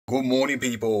Good morning,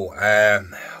 people.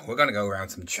 We're going to go around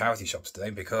some charity shops today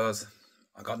because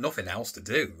I got nothing else to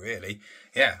do, really.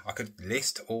 Yeah, I could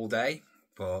list all day,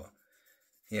 but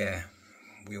yeah,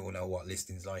 we all know what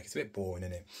listing's like. It's a bit boring,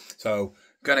 isn't it? So,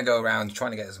 going to go around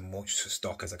trying to get as much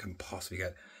stock as I can possibly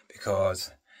get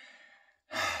because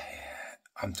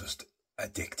I'm just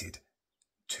addicted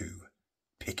to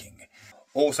picking.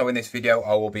 Also, in this video,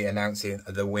 I will be announcing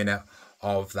the winner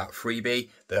of that freebie,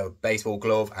 the baseball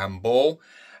glove and ball.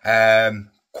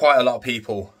 Quite a lot of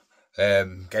people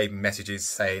gave me messages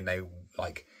saying they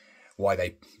like why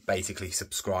they basically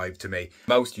subscribe to me.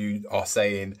 Most of you are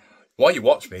saying why you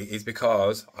watch me is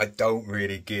because I don't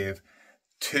really give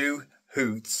two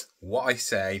hoots what I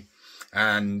say,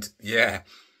 and yeah,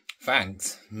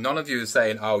 thanks. None of you are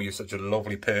saying, oh, you're such a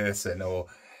lovely person, or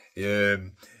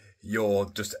you're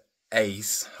just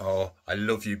ace, or I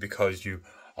love you because you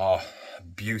are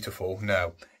beautiful.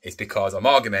 No, it's because I'm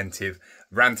argumentative,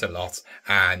 rant a lot,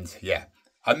 and yeah,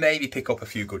 I maybe pick up a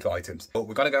few good items. But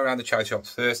we're going to go around the charity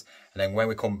shops first, and then when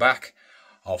we come back,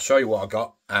 I'll show you what I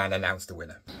got and announce the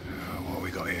winner. What have we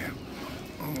got here?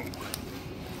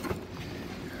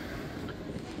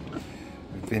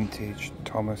 Vintage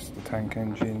Thomas the Tank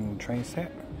Engine train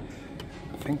set.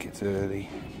 I think it's early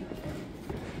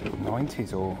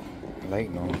 90s or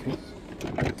late 90s.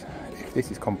 If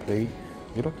this is complete,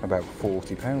 you're looking about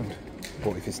 £40.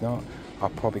 But if it's not, I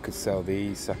probably could sell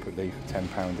these separately for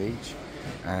 £10 each.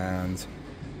 And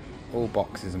all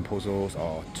boxes and puzzles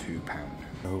are £2.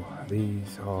 So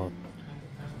these are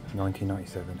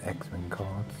 1997 X-Men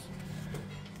cards.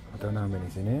 I don't know how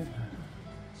many's in it,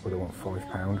 but I want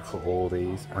 £5 for all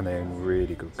these, and they're in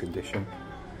really good condition.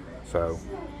 So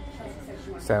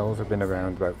sales have been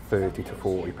around about £30 to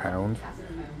 £40,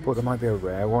 but there might be a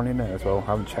rare one in there as well. I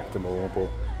haven't checked them all, but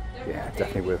yeah,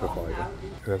 definitely worth a fiver.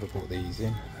 Whoever bought these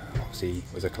in obviously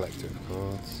was a collector of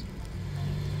cards.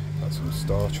 Got some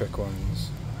Star Trek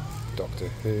ones, Doctor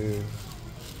Who,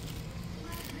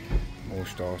 more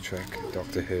Star Trek,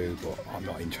 Doctor Who, but I'm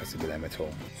not interested in them at all.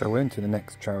 So we're into the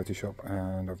next charity shop,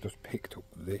 and I've just picked up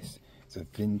this. It's a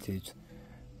vintage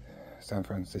San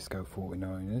Francisco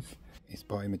 49ers. It's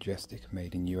by Majestic,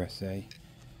 made in USA.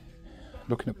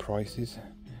 Looking at prices,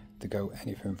 to go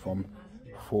anything from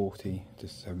 £40 to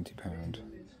 £70.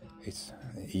 It's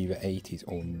either 80s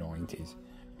or 90s.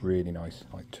 Really nice,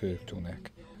 like turtleneck.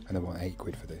 And I want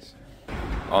 £8 for this.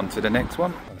 On to the next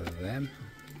one. One of them.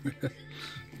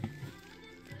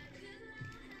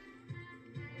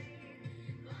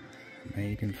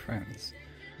 Made in France.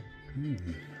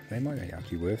 They might be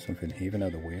actually worth something, even though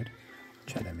they're weird. I'll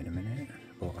check them in a minute.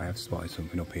 But I have spotted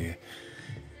something up here.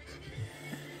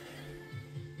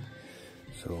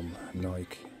 Some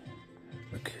Nike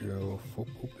Mercurial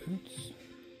football boots.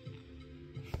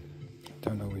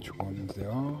 Don't know which ones they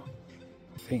are.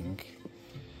 I think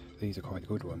these are quite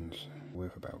good ones.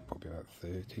 Worth probably about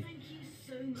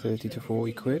 30 to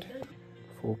 40 quid.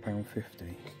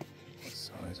 £4.50. What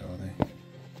size are they?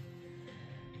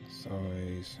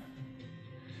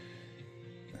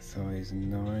 Size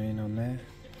 9 on there.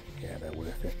 Yeah, they're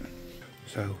worth it.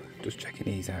 So just checking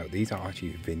these out. These are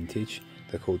actually vintage.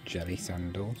 They're called jelly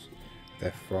sandals.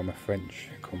 They're from a French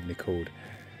company called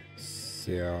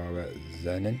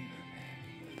Sheppard.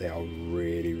 They are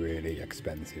really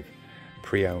expensive.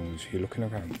 Pre-owned, you're looking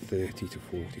around 30 to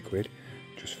 40 quid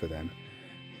just for them.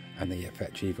 And they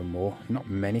fetch even more. Not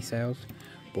many sales,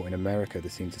 but in America they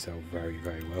seem to sell very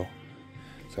well.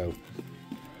 So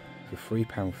for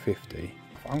 £3.50,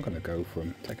 I'm going to go for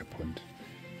them. Take a punt.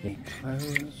 In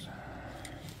clothes.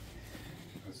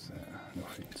 What's that?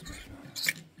 Nothing special.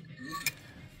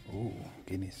 Oh,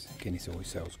 Guinness. Guinness always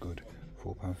sells good.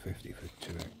 £4.50 for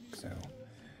 2XL.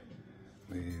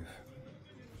 With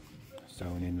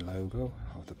sewn in logo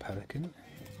of the pelican.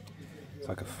 It's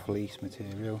like a fleece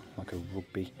material, like a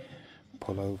rugby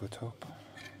pullover top.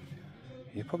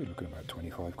 You're probably looking at about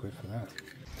 25 quid for that.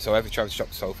 So every charity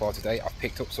shop so far today, I've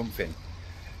picked up something.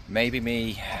 Maybe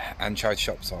me and charity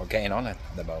shops are getting on at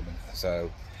the moment.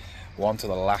 So we're on to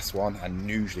the last one, and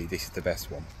usually this is the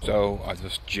best one. So I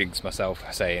just jinxed myself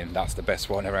saying that's the best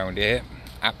one around here.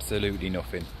 Absolutely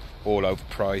nothing, all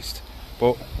overpriced.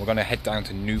 But we're going to head down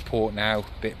to Newport now,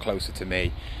 a bit closer to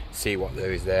me, see what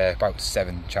there is there. About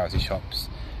 7 charity shops,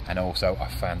 and also I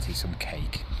fancy some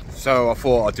cake. So I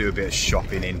thought I'd do a bit of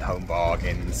shopping in Home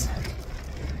Bargains.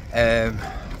 I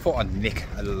thought I'd nick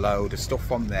a load of stuff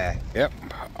from there. Yep,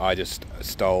 I just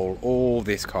stole all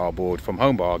this cardboard from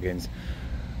Home Bargains.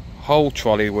 Whole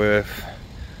trolley worth.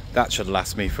 That should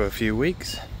last me for a few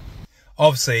weeks.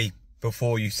 Obviously,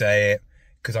 before you say it,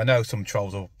 because I know some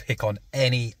trolls will pick on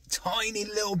any tiny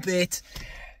little bit,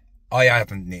 I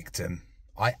haven't nicked them.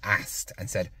 I asked and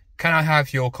said, can I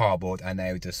have your cardboard? And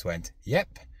they just went,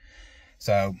 yep.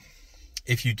 So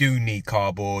if you do need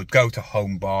cardboard, go to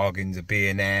Home Bargains, a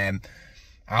B&M,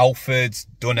 Alfred's,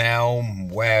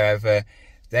 Dunelm, wherever.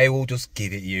 They will just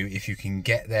give it you if you can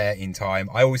get there in time.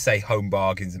 I always say Home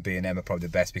Bargains and B&M are probably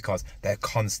the best because they're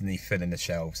constantly filling the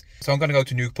shelves. So I'm going to go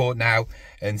to Newport now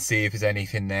and see if there's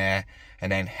anything there,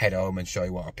 and then head home and show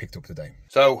you what I picked up today.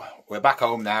 So we're back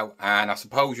home now, and I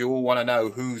suppose you all want to know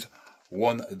who's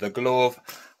won the glove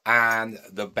and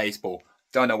the baseball.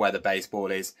 Don't know where the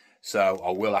baseball is, so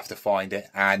I will have to find it,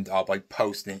 and I'll be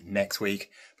posting it next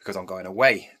week because I'm going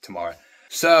away tomorrow.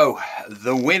 So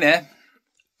the winner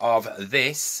of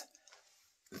this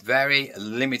very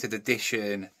limited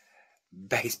edition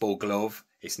baseball glove,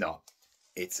 it's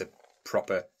a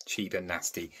proper cheap and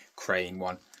nasty Crane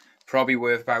one, probably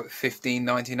worth about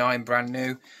 $15.99 brand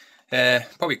new.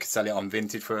 Probably could sell it on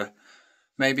Vinted for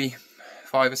maybe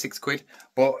 £5 or £6,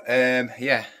 but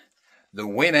yeah, the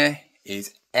winner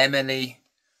is Emily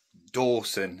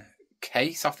Dawson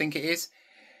Case, I think it is.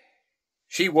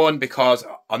 She won because,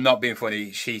 I'm not being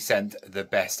funny, she sent the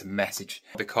best message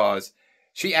because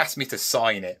she asked me to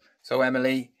sign it. So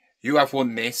Emily, you have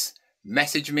won this.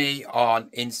 Message me on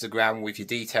Instagram with your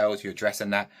details, your address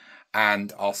and that,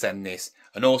 and I'll send this.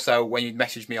 And also, when you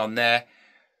message me on there,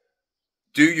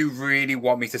 do you really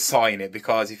want me to sign it?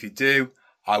 Because if you do,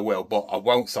 I will, but I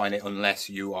won't sign it unless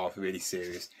you are really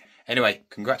serious. Anyway,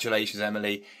 congratulations,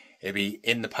 Emily. It'll be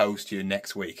in the post to you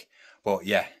next week. But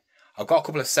yeah, I've got a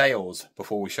couple of sales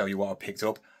before we show you what I picked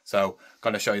up, so I'm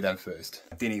going to show you them first.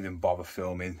 I didn't even bother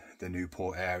filming the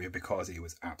Newport area because it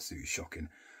was absolutely shocking.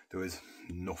 There was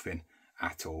nothing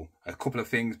at all. A couple of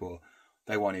things, but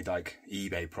they wanted like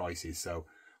eBay prices, so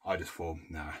I just thought,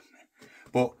 nah.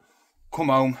 But come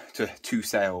home to two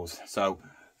sales. So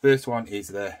first one is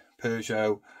the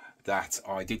Peugeot that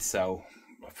I did sell,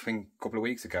 I think a couple of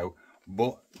weeks ago,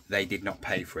 but they did not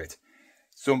pay for it.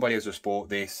 Somebody has just bought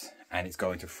this and it's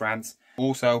going to France.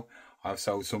 Also, I've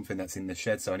sold something that's in the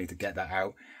shed, so I need to get that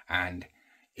out, and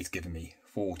it's given me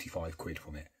 45 quid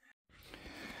from it.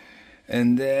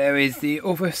 And there is the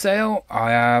other sale.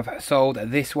 I have sold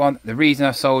this one. The reason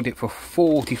I sold it for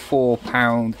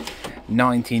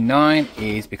 £44.99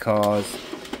 is because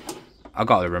I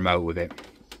got the remote with it.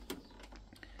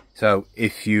 So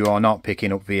if you are not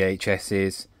picking up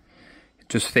VHSs,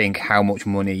 just think how much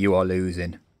money you are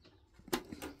losing.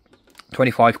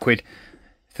 25 quid,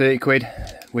 30 quid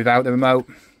without the remote.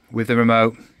 With the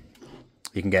remote,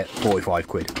 you can get 45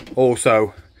 quid.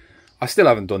 Also, I still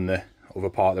haven't done the other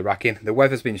part of the racking. The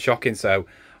weather's been shocking, so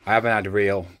I haven't had a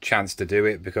real chance to do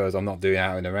it because I'm not doing it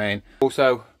out in the rain.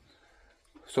 Also,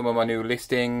 some of my new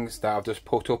listings that I've just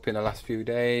put up in the last few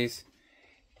days.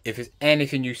 If there's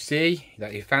anything you see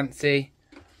that you fancy,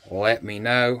 let me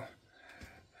know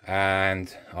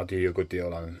and I'll do you a good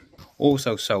deal on them.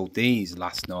 Also sold these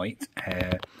last night.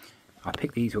 I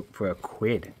picked these up for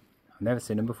 £1. I've never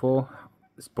seen them before,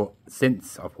 but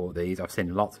since I bought these, I've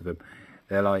seen lots of them.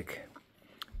 They're like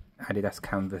Adidas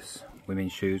canvas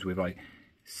women's shoes with like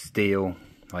steel,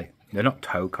 like they're not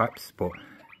toe caps, but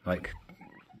like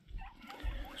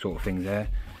sort of things there.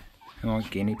 They're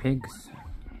like guinea pigs.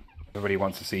 Everybody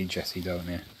wants to see Jessie, don't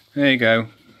they? There you go,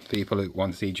 people who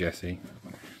want to see Jessie,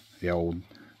 the old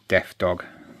deaf dog.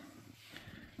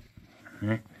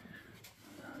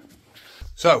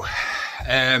 So,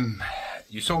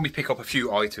 you saw me pick up a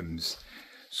few items.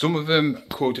 Some of them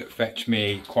could fetch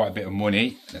me quite a bit of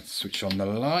money. Let's switch on the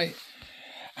light.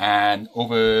 And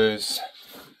others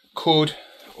could.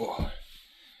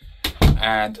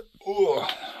 I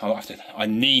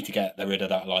need to get rid of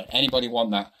that light. Anybody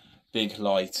want that big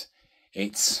light?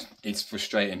 It's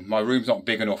frustrating. My room's not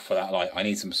big enough for that light. I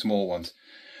need some small ones.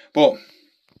 But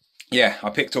yeah, I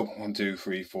picked up 1, 2,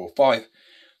 3, 4, 5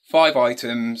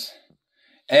 items.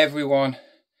 Everyone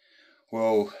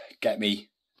will get me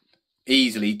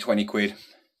easily 20 quid,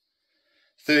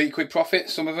 30 quid profit,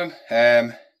 some of them.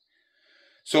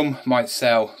 Some might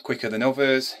sell quicker than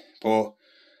others, but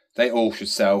they all should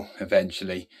sell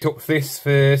eventually. Took this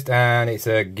first, and it's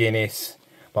a Guinness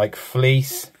like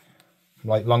fleece,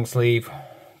 like long sleeve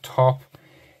top.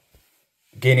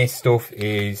 Guinness stuff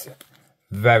is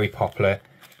very popular,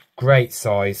 great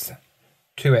size,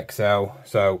 2XL.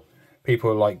 So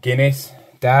people like Guinness.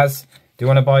 Daz, do you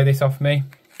want to buy this off me?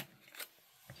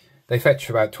 They fetch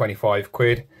for about 25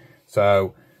 quid.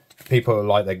 So people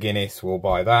like the Guinness will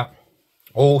buy that.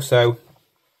 Also,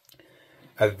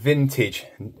 a vintage,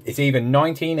 it's either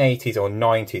 1980s or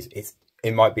 90s.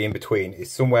 It might be in between.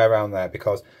 It's somewhere around there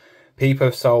because people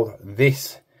have sold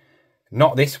this,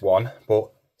 not this one, but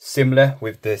similar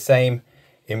with the same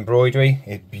embroidery.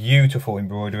 It's beautiful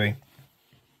embroidery.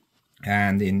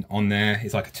 And on there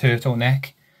it's like a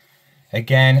turtleneck.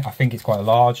 Again, I think it's quite a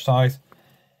large size.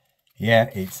 Yeah,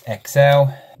 it's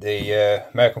XL. The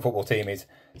American football team is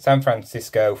San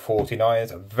Francisco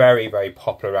 49ers. Very, very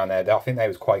popular around there. I think they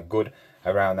was quite good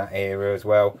around that area as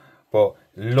well. But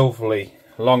lovely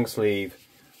long sleeve,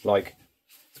 like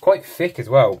it's quite thick as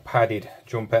well, padded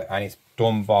jumper, and it's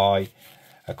done by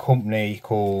a company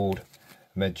called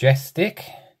Majestic,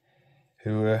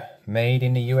 who are made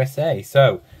in the USA.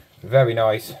 So very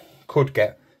nice. Could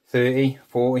get 30,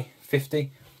 40,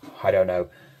 50, I don't know.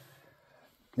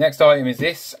 Next item is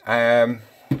this.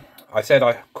 I said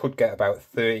I could get about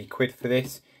 30 quid for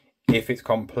this if it's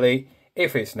complete.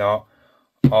 If it's not,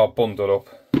 I'll bundle up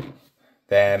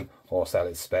them or sell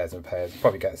it spares and pairs.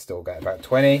 Probably still get about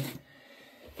 20.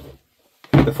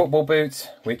 The football boots,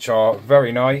 which are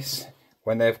very nice.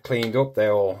 When they've cleaned up,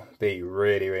 they'll be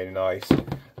really, really nice.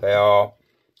 They are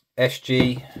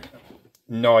SG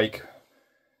Nike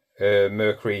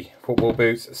Mercury football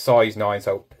boots, size 9,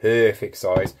 so perfect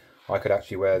size. I could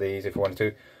actually wear these if I wanted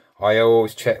to. I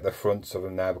always check the fronts of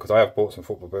them now because I have bought some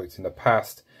football boots in the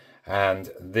past, and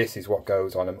this is what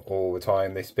goes on them all the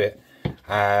time, this bit.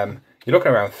 You're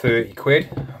looking around 30 quid.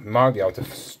 Might be able to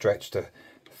stretch to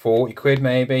 40 quid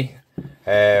maybe.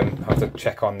 I have to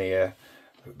check on the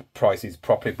prices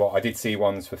properly, but I did see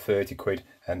ones for 30 quid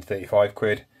and 35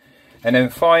 quid. And then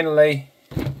finally,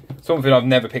 something I've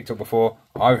never picked up before.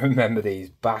 I remember these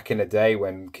back in the day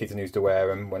when kids used to wear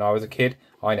them when I was a kid.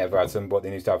 I never had some, but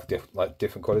they used to have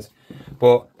different colours.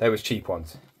 But they was cheap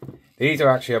ones. These are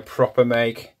actually a proper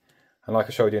make. And like I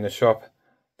showed you in the shop,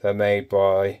 they're made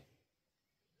by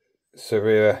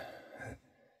Seria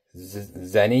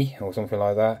Zeni or something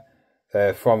like that.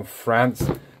 They're from France.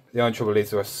 The only trouble is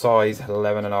they're a size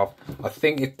 11.5. I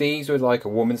think if these were like a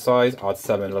woman's size, I'd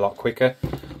sell them a lot quicker.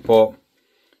 But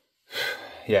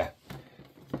yeah,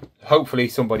 hopefully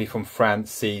somebody from France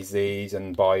sees these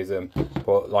and buys them.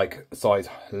 But like size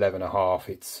 11.5,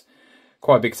 it's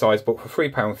quite a big size, but for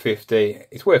 £3.50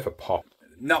 it's worth a pop.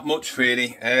 Not much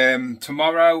really.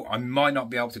 Tomorrow I might not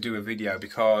be able to do a video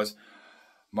because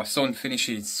my son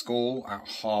finishes school at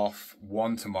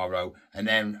 1:30 tomorrow, and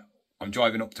then I'm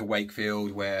driving up to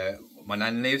Wakefield where my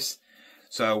nan lives,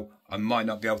 so I might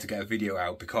not be able to get a video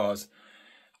out because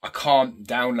I can't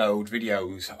download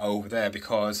videos over there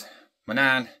because my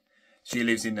nan, she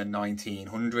lives in the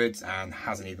 1900s and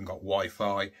hasn't even got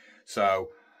Wi-Fi. So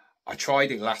I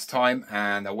tried it last time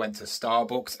and I went to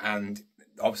Starbucks, and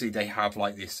obviously they have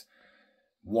like this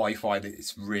Wi-Fi that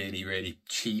is really, really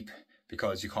cheap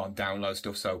because you can't download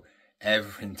stuff, so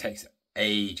everything takes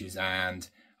ages, and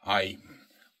I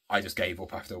just gave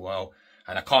up after a while.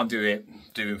 And I can't do it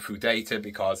doing through data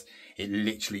because it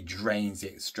literally drains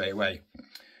it straight away.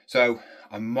 So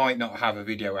I might not have a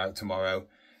video out tomorrow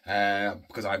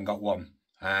because I haven't got one.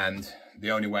 And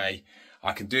the only way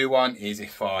I can do one is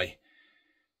if I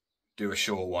do a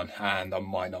short one, and I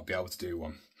might not be able to do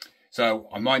one. So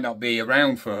I might not be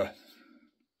around for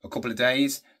a couple of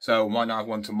days, so I might not have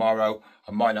one tomorrow.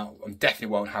 I definitely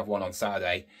won't have one on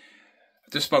Saturday. I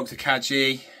just spoke to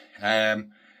Kaji.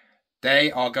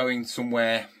 They are going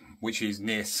somewhere which is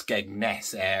near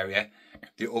Skegness area,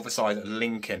 the other side of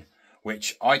Lincoln,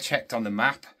 which I checked on the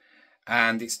map,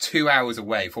 and it's 2 hours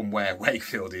away from where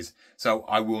Wakefield is. So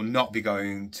I will not be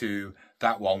going to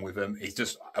that one with them. It's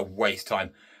just a waste of time.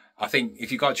 I think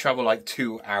if you've got to travel like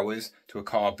 2 hours to a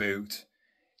car boot,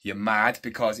 you're mad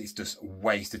because it's just a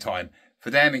waste of time.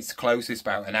 For them, it's closest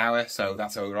about an hour, so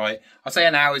that's all right. I say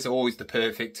an hour is always the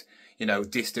perfect,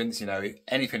 distance.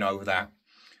 Anything over that,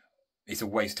 it's a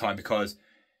waste of time because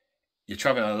you're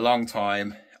traveling a long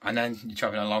time, and then you're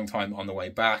traveling a long time on the way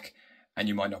back, and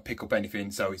you might not pick up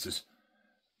anything. So it's just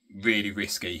really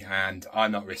risky, and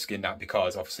I'm not risking that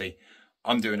because obviously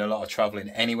I'm doing a lot of traveling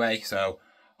anyway. So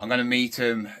I'm going to meet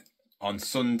him on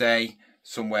Sunday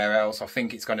somewhere else. I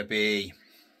think it's going to be,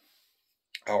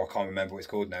 I can't remember what it's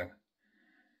called now.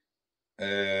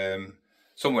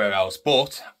 Somewhere else,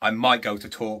 but I might go to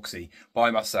Torksey by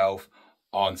myself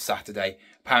on Saturday.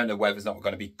 Apparently the weather's not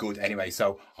going to be good anyway,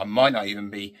 so I might not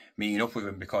even be meeting up with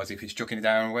him because if it's chucking it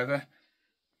down on weather,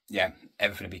 yeah,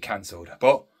 everything will be cancelled.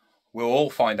 But we'll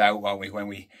all find out, won't we, when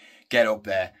we get up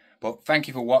there. But thank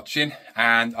you for watching,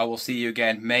 and I will see you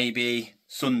again maybe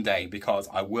Sunday, because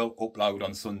I will upload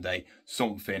on Sunday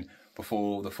something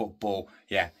before the football.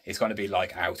 Yeah, it's going to be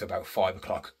like out about 5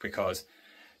 o'clock, because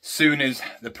soon as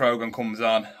the programme comes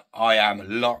on, I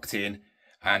am locked in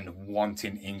and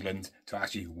wanting England to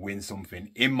actually win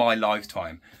something in my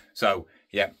lifetime. So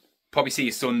yeah, probably see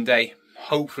you Sunday.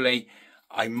 Hopefully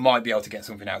I might be able to get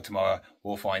something out tomorrow.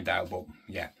 We'll find out. But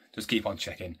yeah, just keep on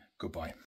checking. Goodbye.